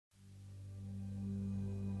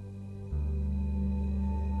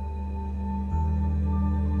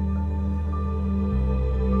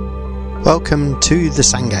Welcome to the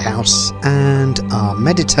Sangha House and our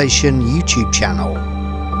meditation YouTube channel.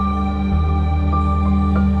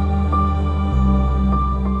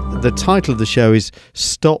 The title of the show is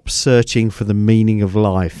Stop Searching for the Meaning of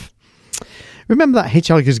Life. Remember that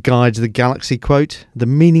Hitchhiker's Guide to the Galaxy quote? The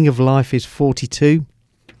meaning of life is 42?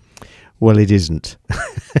 Well, it isn't.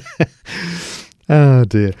 Oh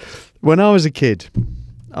dear. When I was a kid,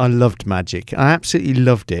 I loved magic. I absolutely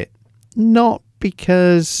loved it. Not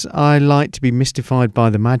because I liked to be mystified by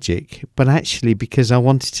the magic, but actually because I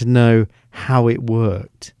wanted to know how it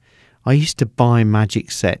worked. I used to buy magic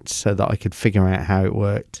sets so that I could figure out how it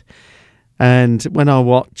worked. And when I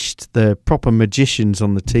watched the proper magicians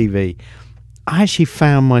on the TV, I actually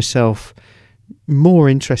found myself more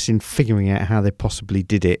interested in figuring out how they possibly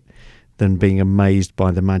did it than being amazed by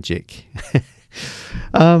the magic.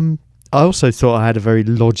 I also thought I had a very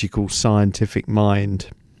logical, scientific mind.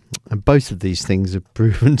 And both of these things have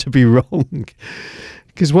proven to be wrong.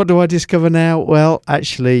 Because what do I discover now? Well,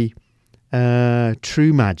 actually,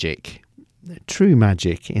 true magic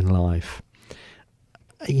in life.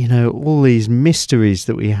 You know, all these mysteries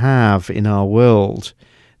that we have in our world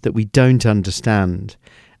that we don't understand.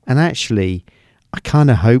 And actually, I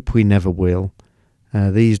kind of hope we never will.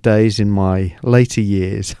 These days, in my later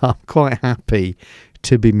years, I'm quite happy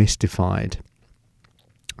to be mystified.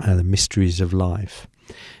 The mysteries of life.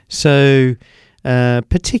 So,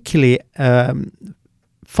 particularly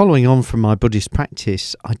following on from my Buddhist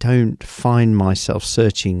practice, I don't find myself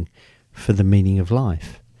searching for the meaning of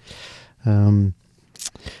life. The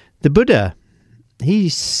Buddha, he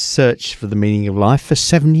searched for the meaning of life for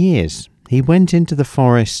 7 years. He went into the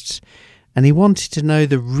forests and he wanted to know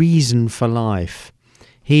the reason for life.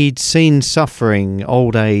 He'd seen suffering,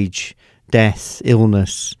 old age, death,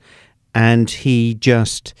 illness, and he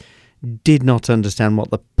just did not understand what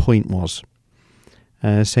the point was.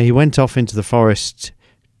 So he went off into the forest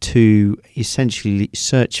to essentially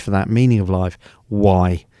search for that meaning of life.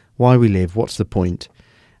 Why we live, what's the point?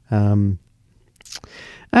 And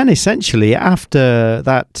essentially, after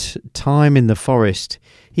that time in the forest,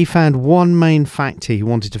 he found one main factor he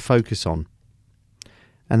wanted to focus on,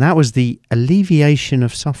 and that was the alleviation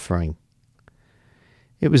of suffering.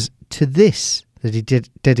 It was to this that he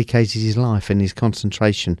dedicated his life and his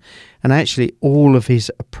concentration. And actually all of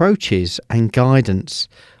his approaches and guidance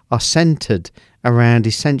are centered around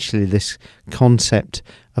essentially this concept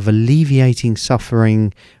of alleviating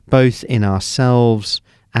suffering, both in ourselves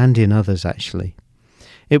and in others, actually.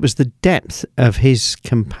 It was the depth of his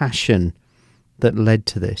compassion that led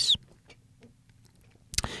to this.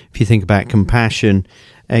 If you think about compassion,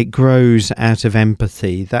 it grows out of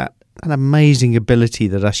empathy, that an amazing ability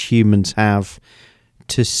that us humans have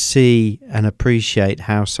to see and appreciate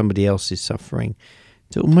how somebody else is suffering,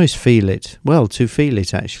 to almost feel it, to feel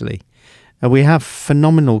it actually. We have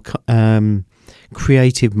phenomenal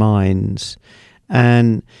creative minds.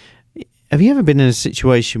 And have you ever been in a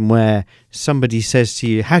situation where somebody says to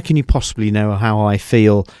you, how can you possibly know how I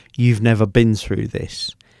feel? You've never been through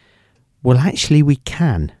this. Well, actually we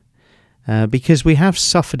can, because we have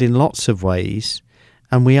suffered in lots of ways.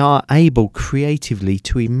 And we are able creatively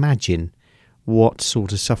to imagine what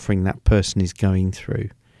sort of suffering that person is going through.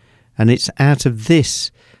 And it's out of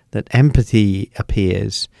this that empathy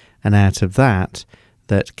appears, and out of that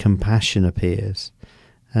compassion appears.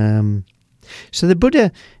 So the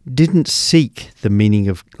Buddha didn't seek the meaning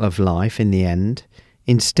of life in the end.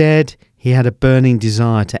 Instead, he had a burning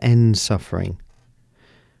desire to end suffering.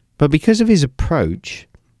 But because of his approach,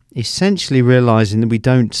 essentially realizing that we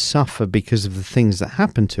don't suffer because of the things that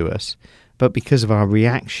happen to us, but because of our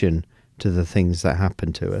reaction to the things that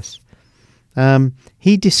happen to us.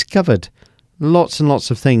 He discovered lots and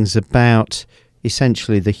lots of things about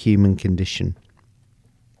essentially the human condition.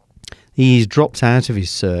 He's dropped out of his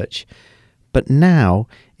search, but now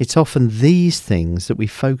it's often these things that we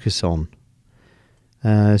focus on.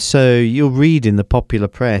 So you'll read in the popular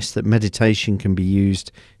press that meditation can be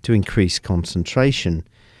used to increase concentration.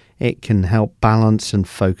 It can help balance and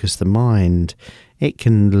focus the mind. It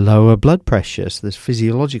can lower blood pressure, so there's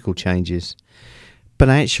physiological changes. But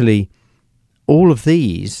actually, all of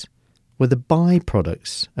these were the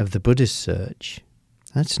byproducts of the Buddhist search.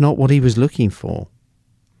 That's not what he was looking for.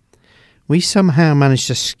 We somehow managed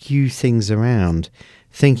to skew things around,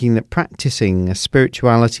 thinking that practicing a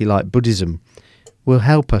spirituality like Buddhism will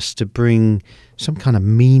help us to bring some kind of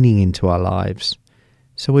meaning into our lives.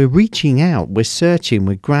 So we're reaching out, we're searching,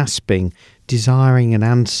 we're grasping, desiring an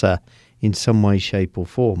answer in some way, shape or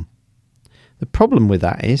form. The problem with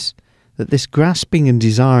that is that this grasping and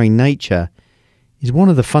desiring nature is one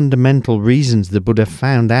of the fundamental reasons the Buddha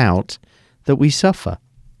found out that we suffer.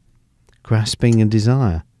 grasping and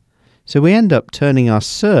desire. So we end up turning our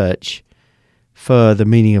search for the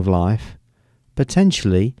meaning of life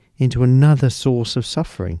potentially into another source of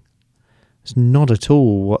suffering. It's not at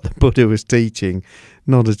all what the Buddha was teaching,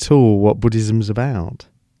 not at all what Buddhism's about.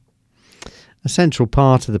 A central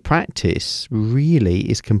part of the practice really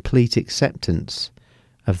is complete acceptance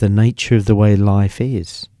of the nature of the way life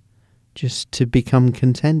is, just to become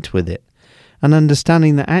content with it, and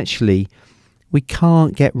understanding that actually we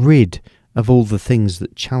can't get rid of all the things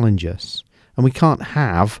that challenge us, and we can't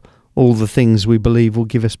have all the things we believe will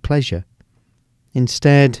give us pleasure.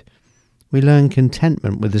 Instead, we learn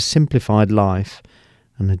contentment with a simplified life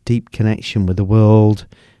and a deep connection with the world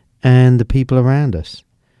and the people around us,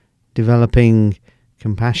 developing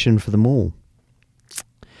compassion for them all.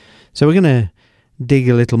 So we're going to dig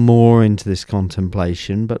a little more into this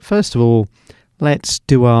contemplation, but first of all, let's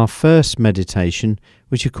do our first meditation,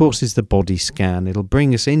 which of course is the body scan. It'll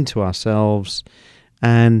bring us into ourselves,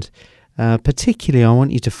 and particularly I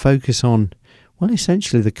want you to focus on, well,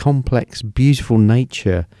 essentially the complex, beautiful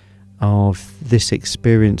nature of this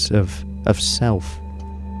experience of self.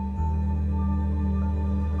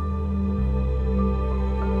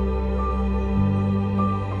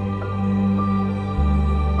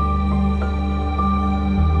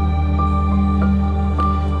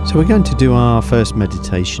 So we're going to do our first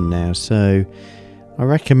meditation now. So I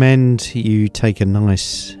recommend you take a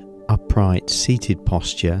nice upright seated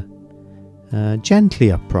posture,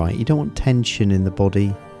 gently upright. You don't want tension in the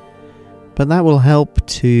body, but that will help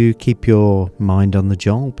to keep your mind on the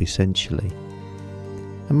job essentially.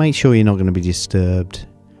 And make sure you're not going to be disturbed.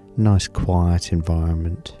 Nice quiet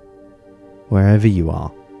environment wherever you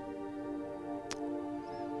are.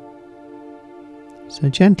 So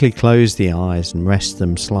gently close the eyes and rest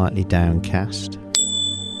them slightly downcast.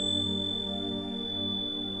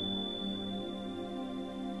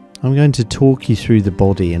 I'm going to talk you through the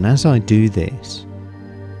body, and as I do this,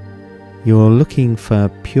 you're looking for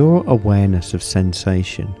pure awareness of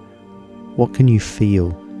sensation. What can you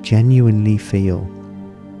feel, genuinely feel,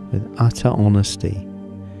 with utter honesty?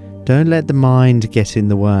 Don't let the mind get in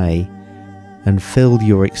the way and fill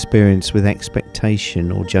your experience with expectation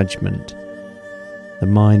or judgment. The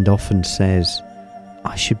mind often says,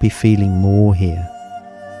 I should be feeling more here.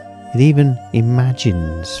 It even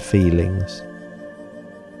imagines feelings.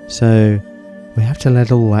 So we have to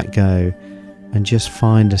let all that go and just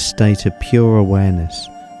find a state of pure awareness,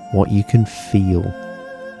 what you can feel.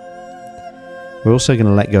 We're also going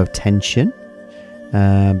to let go of tension,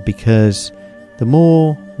 because the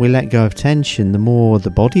more we let go of tension, the more the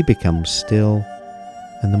body becomes still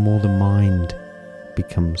and the more the mind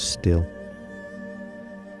becomes still.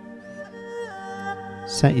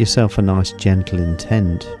 Set yourself a nice gentle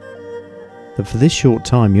intent that for this short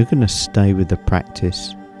time you're going to stay with the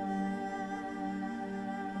practice.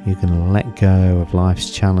 You're going to let go of life's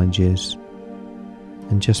challenges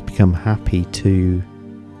and just become happy to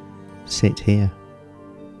sit here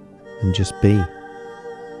and just be.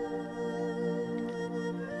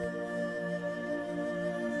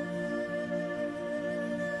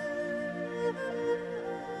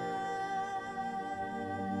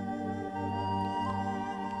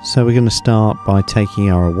 So we're going to start by taking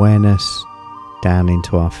our awareness down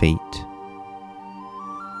into our feet.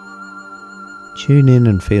 Tune in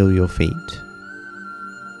and feel your feet.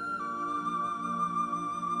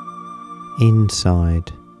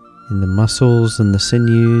 Inside, in the muscles and the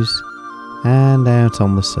sinews, and out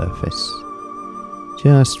on the surface.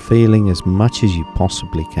 Just feeling as much as you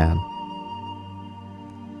possibly can.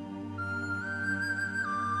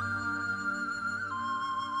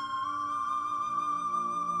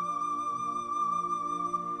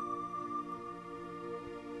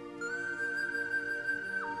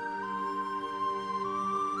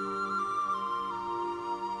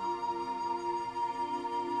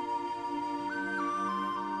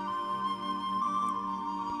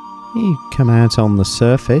 You come out on the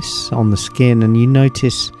surface, on the skin, and you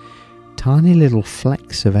notice tiny little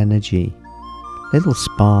flecks of energy, little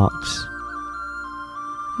sparks.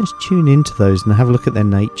 Just tune into those and have a look at their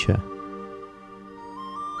nature.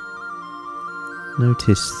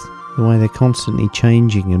 Notice the way they're constantly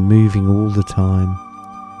changing and moving all the time.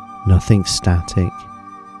 Nothing static.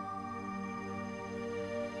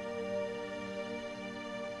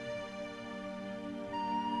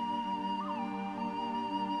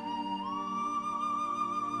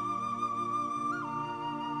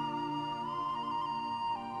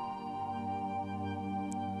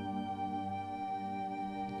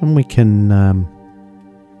 And we can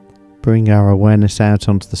bring our awareness out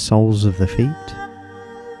onto the soles of the feet.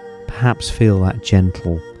 Perhaps feel that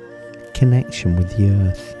gentle connection with the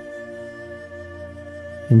earth.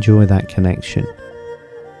 Enjoy that connection.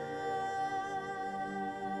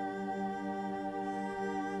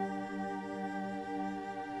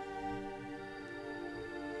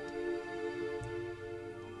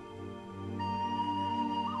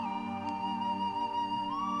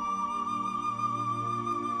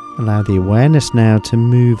 Allow the awareness now to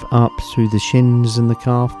move up through the shins and the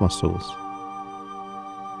calf muscles.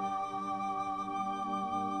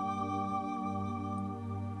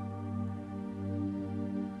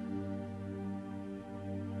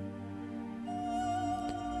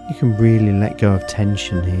 You can really let go of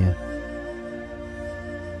tension here.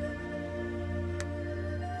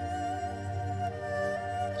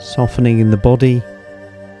 Softening in the body,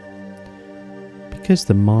 because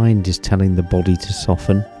the mind is telling the body to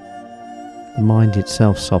soften. The mind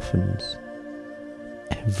itself softens.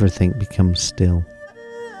 Everything becomes still.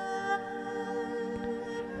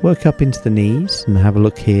 Work up into the knees and have a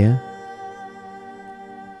look here.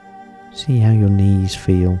 See how your knees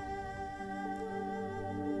feel.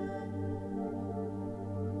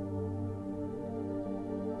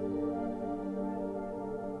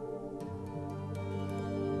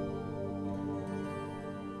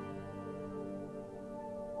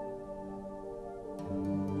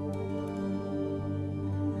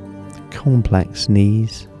 Complex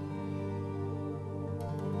knees.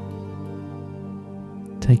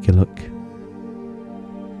 Take a look.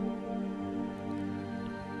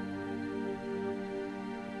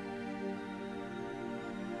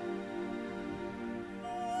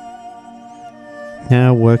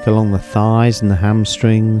 Now work along the thighs and the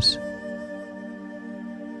hamstrings,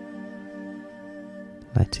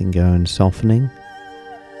 letting go and softening,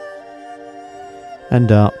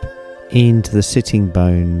 and up into the sitting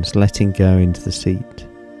bones, letting go into the seat.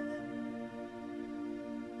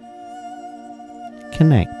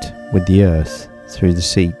 Connect with the earth through the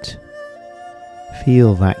seat.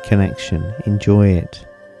 Feel that connection, enjoy it.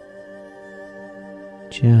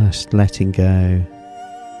 Just letting go,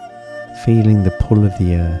 feeling the pull of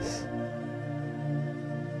the earth.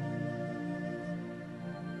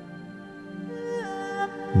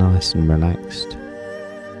 Nice and relaxed.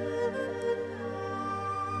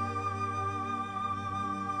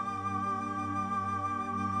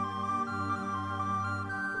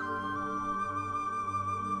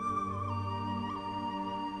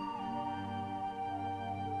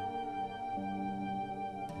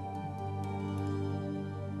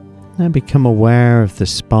 Now become aware of the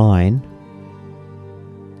spine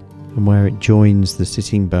and where it joins the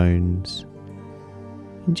sitting bones.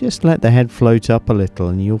 And just let the head float up a little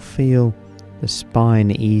and you'll feel the spine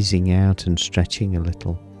easing out and stretching a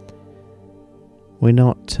little. We're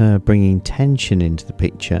not bringing tension into the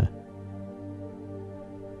picture,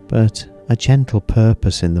 but a gentle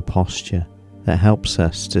purpose in the posture that helps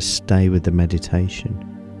us to stay with the meditation.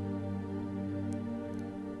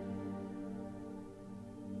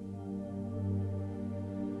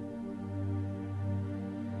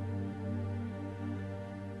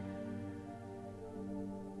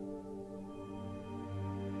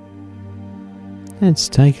 Let's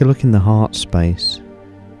take a look in the heart space.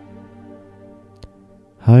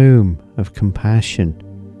 Home of compassion.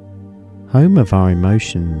 Home of our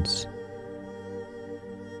emotions.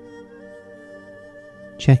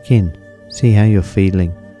 Check in. See how you're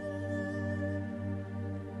feeling.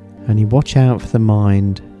 Only watch out for the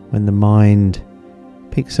mind. When the mind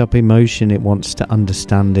picks up emotion, it wants to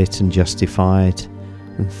understand it and justify it,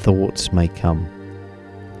 and thoughts may come.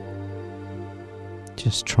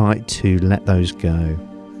 Just try to let those go.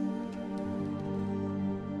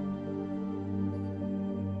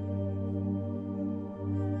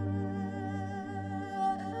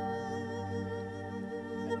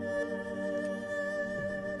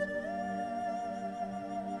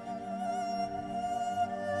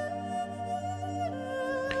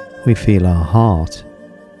 We feel our heart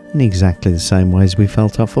in exactly the same way as we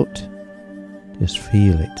felt our foot. Just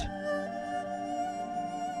feel it.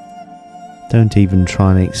 Don't even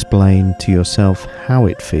try and explain to yourself how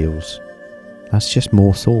it feels. That's just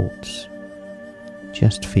more thoughts.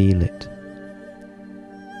 Just feel it.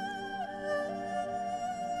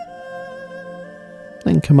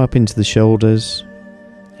 Then come up into the shoulders.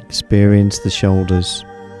 Experience the shoulders.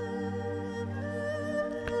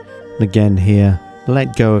 And again here,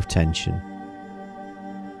 let go of tension.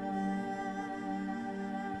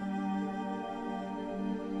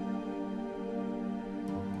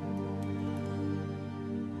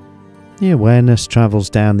 The awareness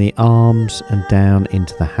travels down the arms and down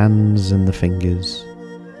into the hands and the fingers.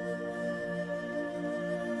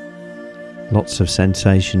 Lots of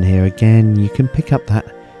sensation here. Again, you can pick up that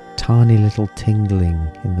tiny little tingling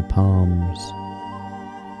in the palms.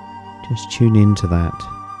 Just tune into that.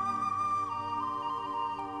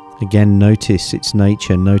 Again, notice its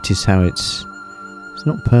nature. Notice how it's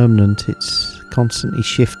not permanent. It's constantly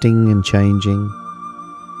shifting and changing.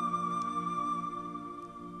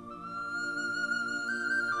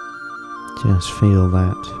 Just feel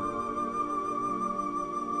that.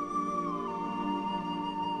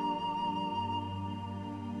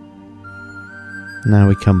 Now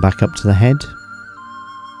we come back up to the head.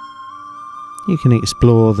 You can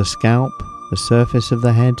explore the scalp, the surface of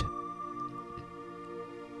the head.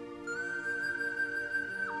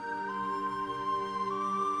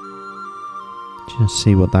 Just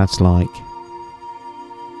see what that's like.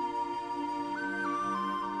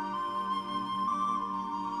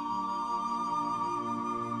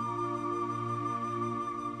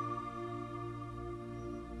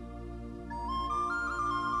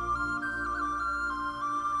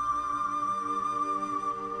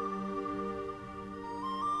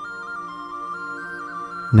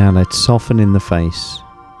 Now let's soften in the face.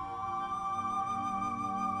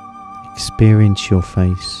 Experience your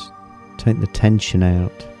face. Take the tension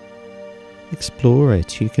out. Explore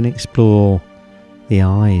it. You can explore the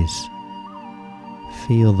eyes.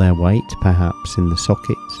 Feel their weight perhaps in the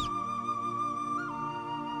sockets.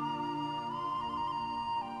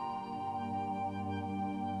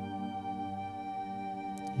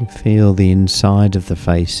 You feel the inside of the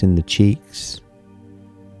face in the cheeks.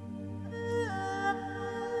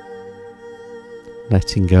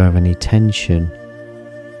 Letting go of any tension,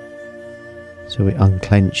 so we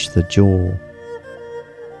unclench the jaw.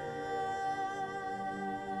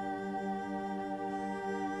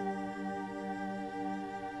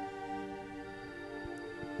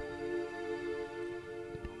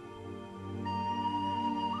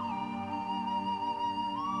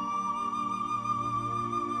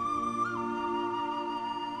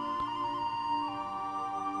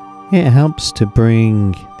 It helps to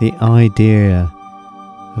bring the idea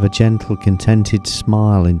of a gentle, contented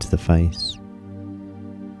smile into the face,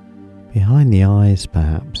 behind the eyes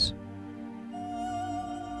perhaps.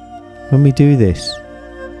 When we do this,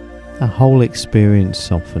 the whole experience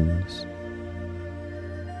softens.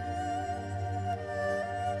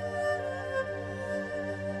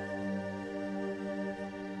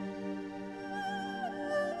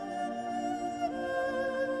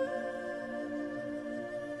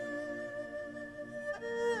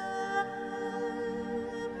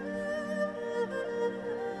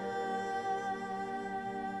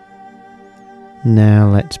 Now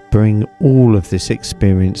let's bring all of this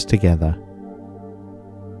experience together.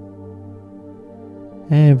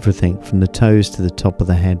 Everything from the toes to the top of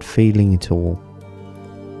the head, feeling it all.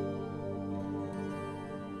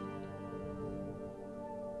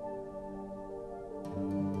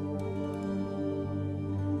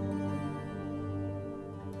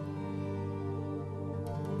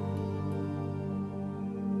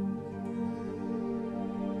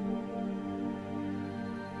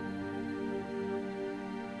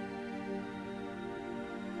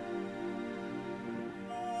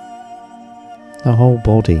 The whole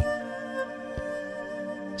body.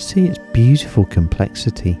 See its beautiful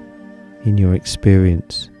complexity in your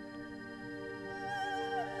experience.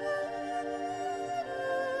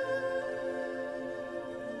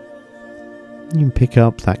 You can pick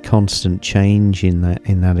up that constant change in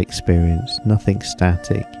that experience, nothing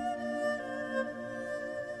static.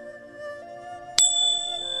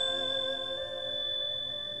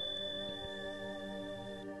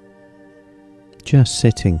 Just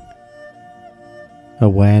sitting.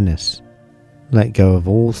 Awareness. Let go of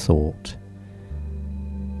all thought.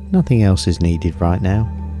 Nothing else is needed right now.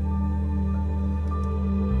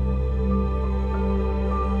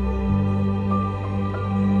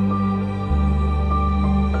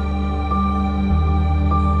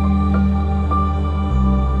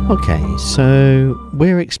 Okay, so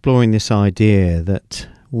we're exploring this idea that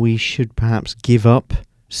we should perhaps give up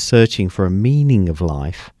searching for a meaning of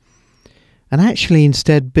life and actually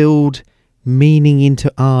instead build meaning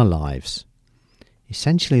into our lives.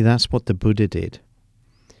 Essentially, that's what the Buddha did.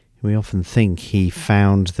 We often think he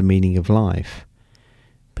found the meaning of life,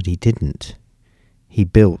 but he didn't. He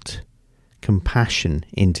built compassion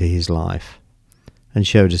into his life and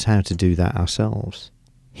showed us how to do that ourselves.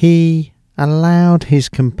 He allowed his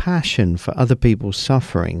compassion for other people's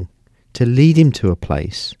suffering to lead him to a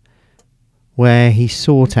place where he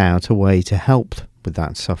sought out a way to help with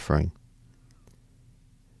that suffering.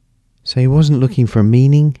 So he wasn't looking for a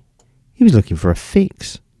meaning, he was looking for a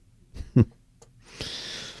fix.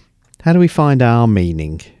 How do we find our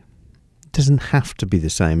meaning? It doesn't have to be the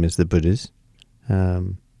same as the Buddha's.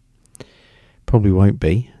 Probably won't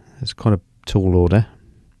be. It's quite a tall order.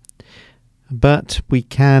 But we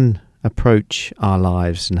can approach our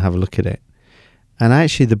lives and have a look at it. And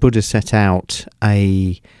actually the Buddha set out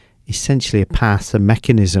essentially a path, a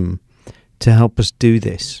mechanism to help us do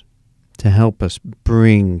this, to help us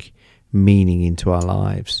bring meaning into our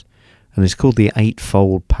lives. And it's called the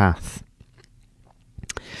Eightfold Path.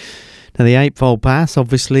 Now the Eightfold Path,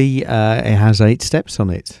 obviously, it has 8 steps on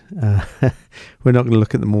it. We're not going to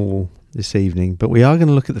look at them all this evening, but we are going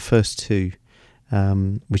to look at the first 2,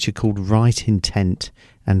 which are called right intent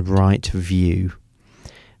and right view.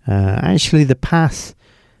 Actually, the path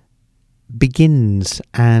begins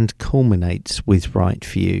and culminates with right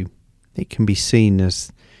view. It can be seen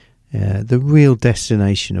as the real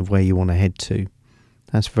destination of where you want to head to.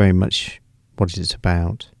 That's very much what it's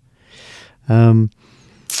about.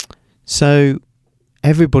 So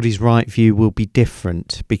everybody's right view will be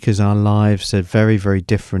different because our lives are very, very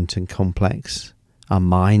different and complex. Our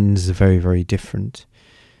minds are very, very different.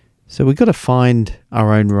 So we've got to find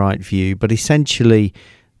our own right view, but essentially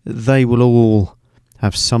they will all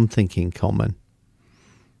have something in common,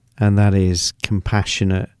 and that is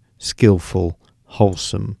compassionate, skillful,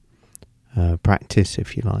 wholesome practice,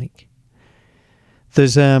 if you like.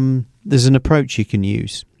 There's an approach you can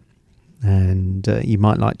use, and you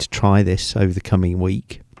might like to try this over the coming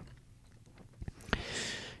week.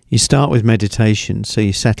 You start with meditation, so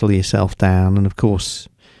you settle yourself down, and of course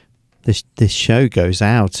this show goes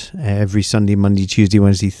out every Sunday, Monday, Tuesday,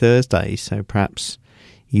 Wednesday, Thursday, so perhaps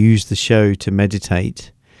use the show to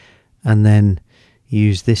meditate, and then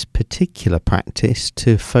use this particular practice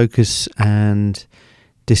to focus and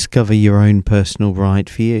discover your own personal right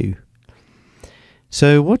view.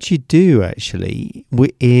 So what you do actually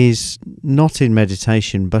is not in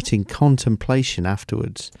meditation but in contemplation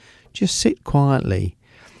afterwards. Just sit quietly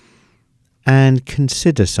and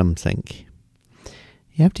consider something.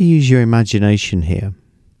 You have to use your imagination here.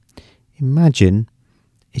 Imagine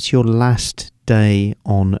it's your last day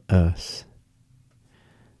on earth.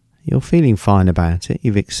 You're feeling fine about it,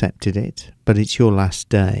 you've accepted it, but it's your last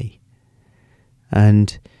day.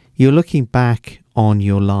 And you're looking back on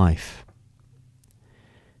your life.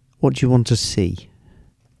 What do you want to see?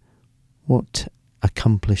 What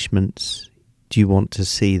accomplishments do you want to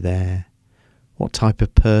see there? What type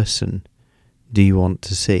of person do you want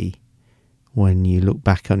to see when you look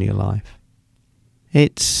back on your life?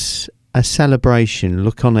 It's a celebration.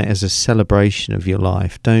 Look on it as a celebration of your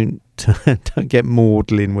life. Don't get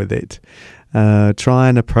maudlin with it. Try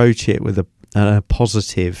and approach it with a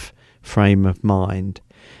positive frame of mind.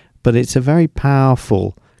 But it's a very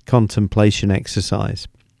powerful contemplation exercise.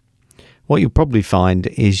 What you'll probably find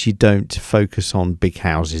is you don't focus on big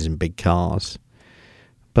houses and big cars,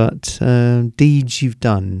 but deeds you've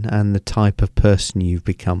done and the type of person you've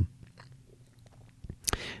become.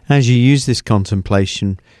 As you use this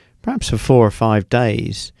contemplation, perhaps for 4 or 5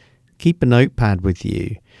 days, keep a notepad with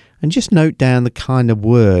you and just note down the kind of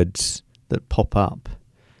words that pop up.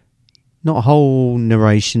 Not whole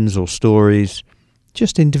narrations or stories,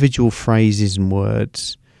 just individual phrases and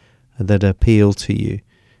words that appeal to you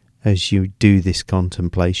as you do this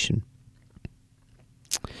contemplation.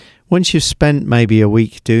 Once you've spent maybe a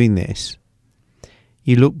week doing this,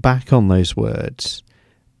 you look back on those words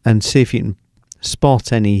and see if you can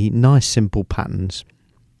spot any nice simple patterns.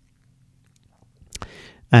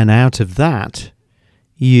 And out of that,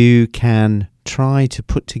 you can try to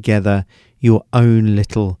put together your own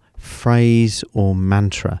little phrase or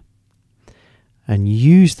mantra and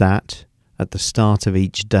use that at the start of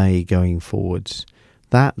each day going forwards.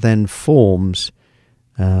 That then forms,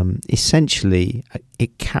 essentially,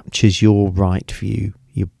 it captures your right view,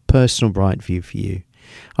 your personal right view for you.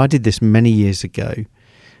 I did this many years ago,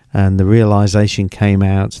 and the realization came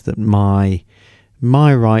out that my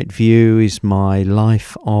right view is my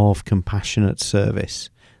life of compassionate service.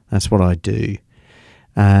 That's what I do.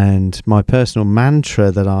 And my personal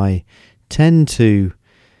mantra that I tend to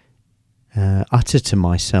utter to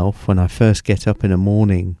myself when I first get up in the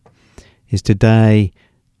morning is, today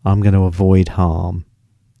I'm going to avoid harm.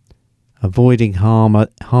 Avoiding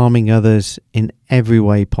harming others in every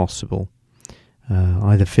way possible,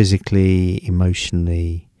 either physically,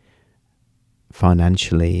 emotionally,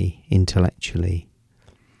 financially, intellectually.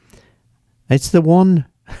 It's the one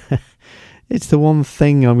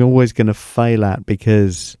thing I'm always going to fail at,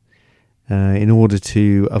 because in order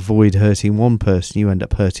to avoid hurting one person, you end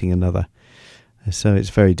up hurting another. So it's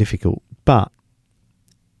very difficult. But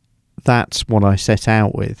that's what I set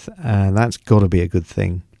out with. That's got to be a good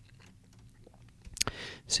thing.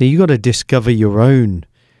 So you've got to discover your own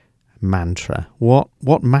mantra.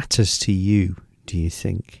 What matters to you, do you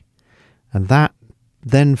think? And that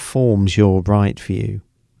then forms your right view.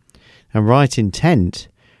 And right intent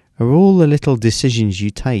are all the little decisions you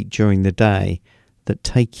take during the day that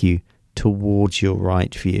take you towards your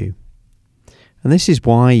right view. And this is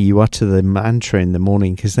why you utter the mantra in the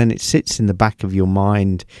morning, because then it sits in the back of your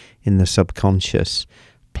mind in the subconscious,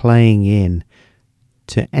 playing in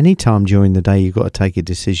to any time during the day you've got to take a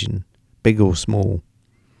decision, big or small.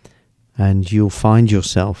 And you'll find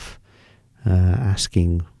yourself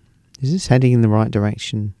asking, is this heading in the right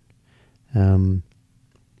direction? And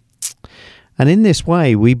in this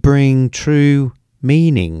way, we bring true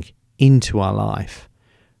meaning into our life.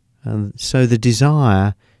 And so the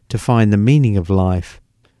desire to find the meaning of life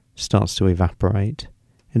starts to evaporate.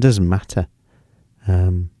 It doesn't matter.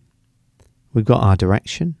 We've got our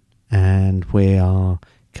direction and we are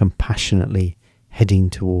compassionately heading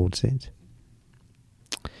towards it.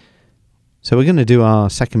 So we're going to do our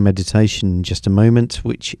second meditation in just a moment,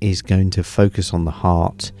 which is going to focus on the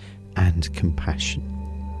heart and compassion.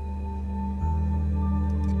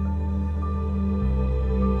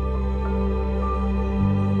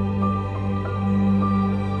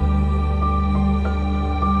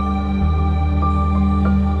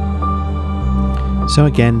 So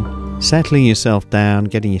again, settling yourself down,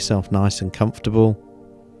 getting yourself nice and comfortable.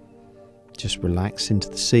 Just relax into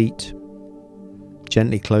the seat.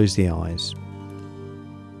 Gently close the eyes.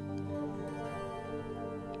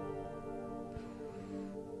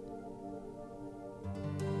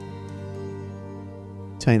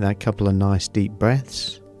 Take that couple of nice deep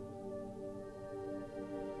breaths.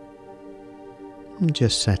 And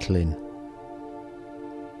just settle in.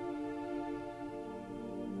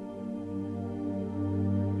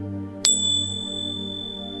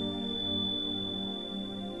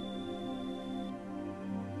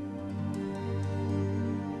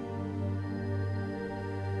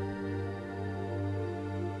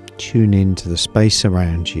 Tune into the space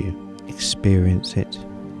around you, experience it,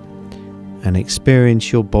 and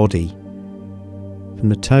experience your body from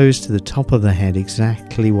the toes to the top of the head,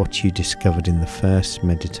 exactly what you discovered in the first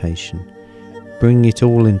meditation. Bring it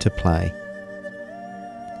all into play.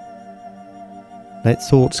 Let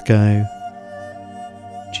thoughts go.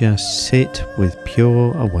 Just sit with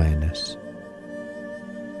pure awareness.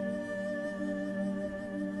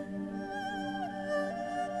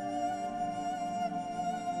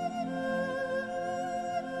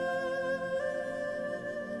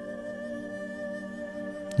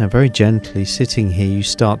 Now very gently, sitting here, you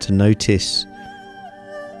start to notice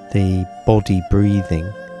the body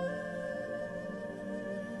breathing.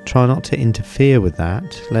 Try not to interfere with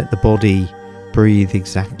that. Let the body breathe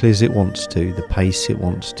exactly as it wants to, the pace it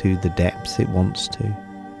wants to, the depth it wants to.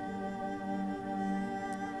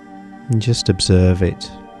 And just observe it,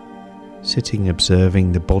 sitting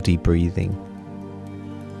observing the body breathing.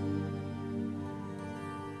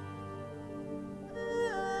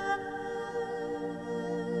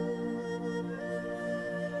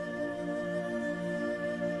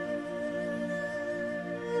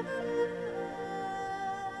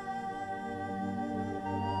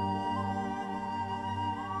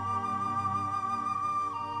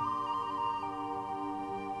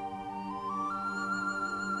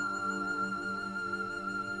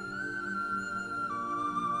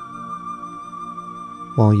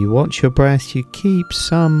 While you watch your breath, you keep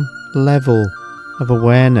some level of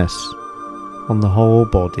awareness on the whole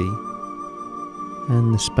body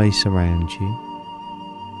and the space around you.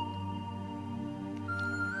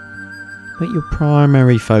 But your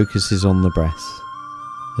primary focus is on the breath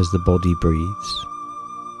as the body breathes.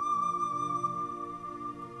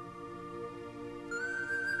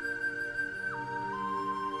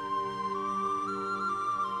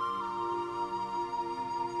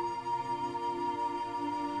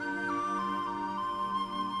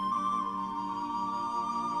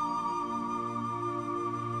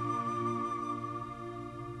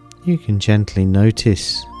 You can gently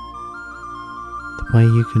notice the way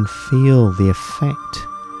you can feel the effect,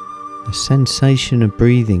 the sensation of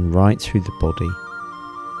breathing right through the body,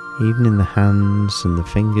 even in the hands and the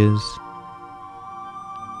fingers,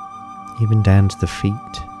 even down to the feet.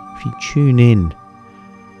 If you tune in,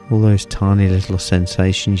 all those tiny little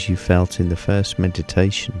sensations you felt in the first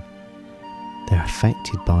meditation, they're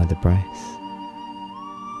affected by the breath.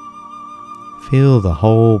 Feel the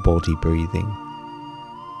whole body breathing.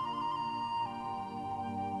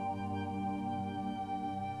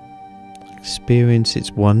 Experience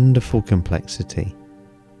its wonderful complexity.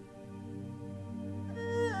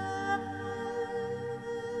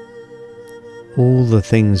 All the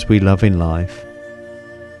things we love in life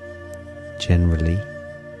generally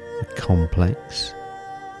are complex,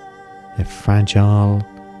 they're fragile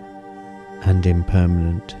and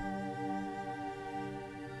impermanent.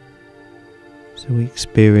 So we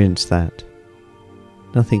experience that.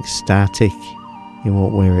 Nothing static in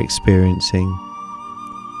what we're experiencing.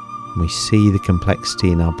 We see the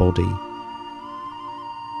complexity in our body,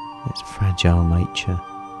 its fragile nature,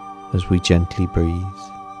 as we gently breathe.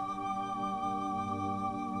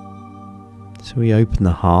 So we open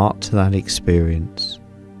the heart to that experience.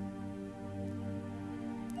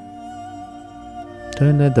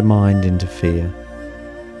 Don't let the mind interfere.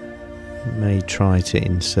 It may try to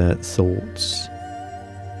insert thoughts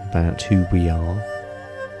about who we are.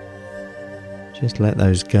 Just let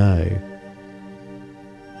those go.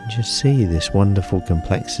 And just see this wonderful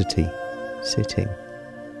complexity sitting.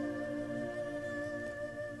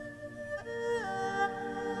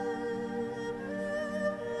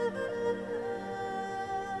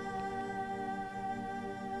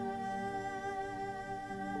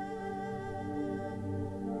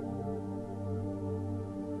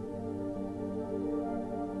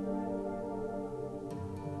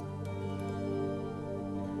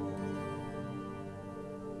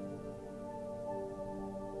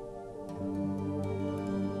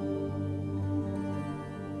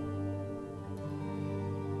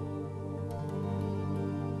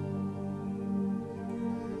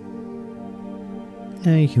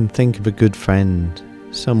 Now you can think of a good friend,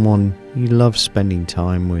 someone you love spending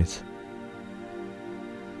time with.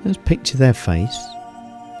 Just picture their face.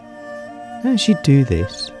 As you do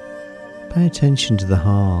this, pay attention to the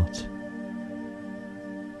heart.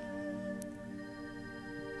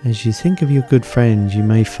 As you think of your good friend, you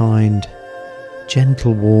may find a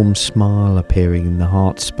gentle, warm smile appearing in the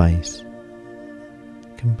heart space.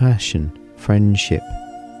 Compassion, friendship.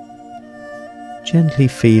 Gently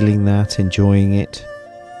feeling that, enjoying it,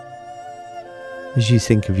 as you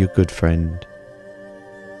think of your good friend.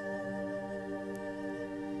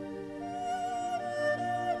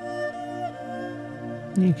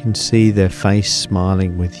 You can see their face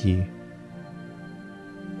smiling with you.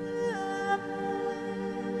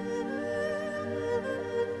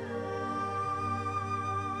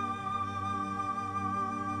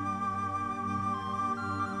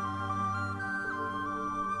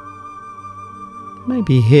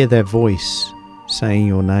 Maybe hear their voice saying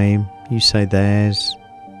your name, you say theirs.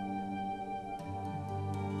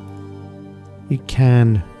 You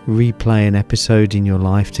can replay an episode in your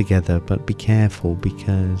life together, but be careful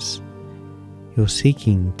because you're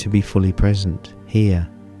seeking to be fully present here,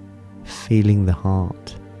 feeling the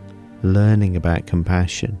heart, learning about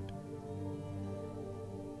compassion.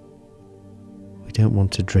 We don't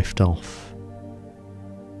want to drift off.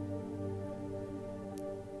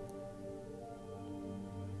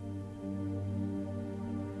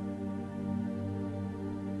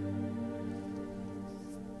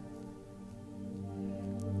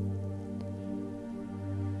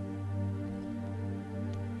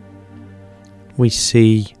 We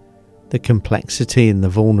see the complexity and the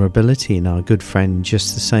vulnerability in our good friend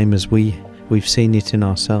just the same as we've seen it in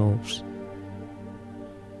ourselves.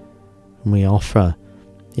 And we offer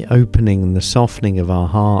the opening and the softening of our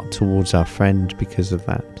heart towards our friend because of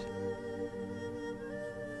that.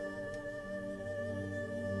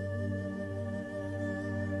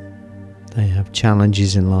 They have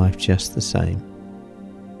challenges in life just the same.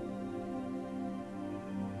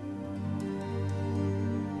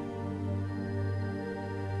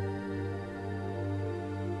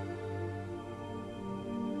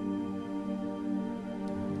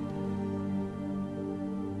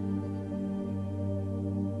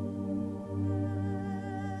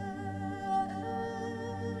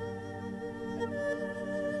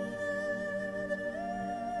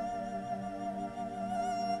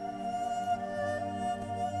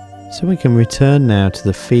 So we can return now to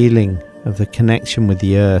the feeling of the connection with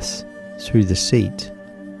the earth through the seat.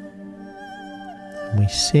 And we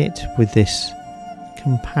sit with this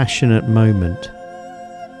compassionate moment.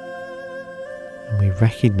 And we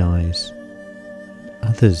recognize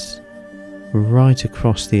others right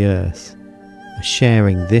across the earth are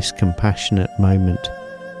sharing this compassionate moment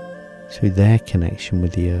through their connection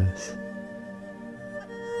with the earth.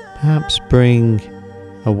 Perhaps bring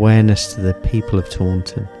awareness to the people of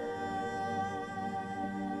Taunton.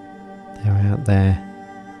 They're out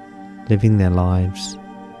there living their lives,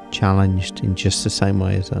 challenged in just the same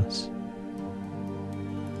way as us.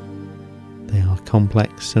 They are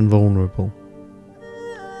complex and vulnerable,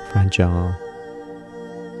 fragile.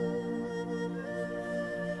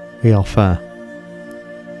 We offer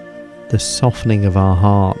the softening of our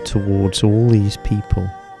heart towards all these people,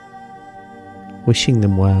 wishing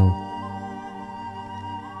them well.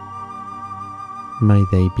 May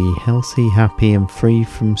they be healthy, happy and free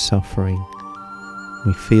from suffering.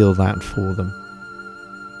 We feel that for them.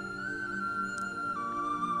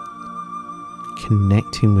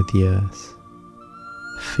 connecting with the earth,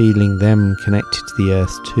 feeling them connected to the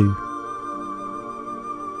earth too.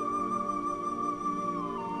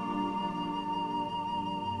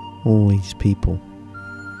 All these people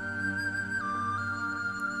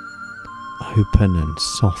open and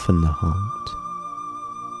soften the heart.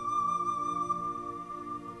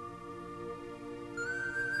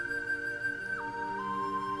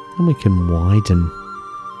 And we can widen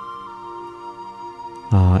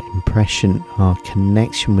our impression, our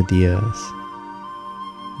connection with the earth,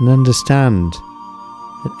 and understand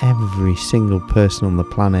that every single person on the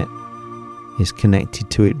planet is connected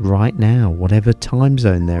to it right now, whatever time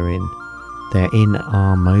zone they're in. They're in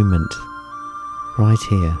our moment, right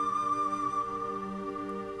here.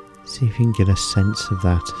 See if you can get a sense of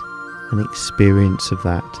that, an experience of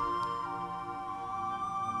that.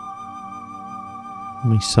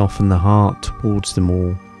 And we soften the heart towards them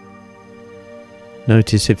all.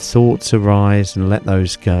 Notice if thoughts arise and let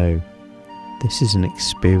those go. This is an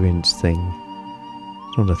experience thing,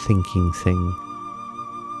 it's not a thinking thing.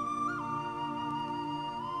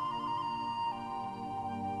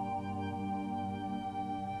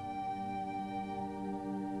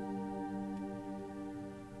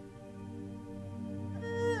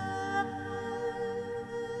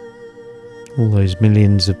 All those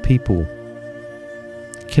millions of people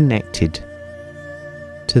connected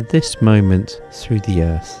to this moment through the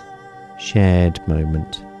earth, shared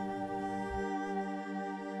moment.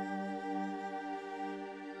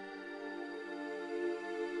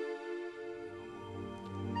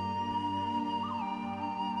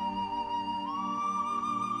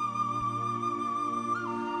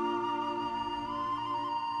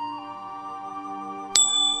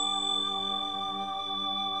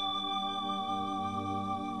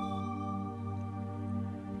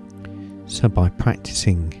 So by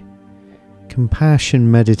practicing compassion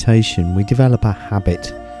meditation, we develop a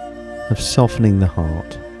habit of softening the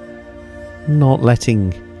heart, not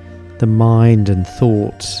letting the mind and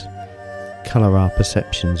thoughts colour our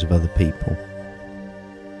perceptions of other people.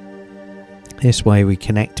 This way we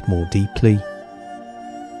connect more deeply,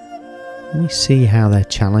 and we see how they're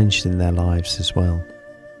challenged in their lives as well.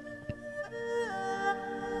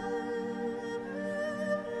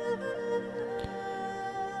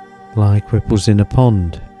 Like ripples in a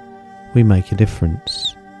pond, we make a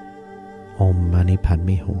difference. Om Mani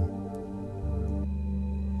Padme Hum.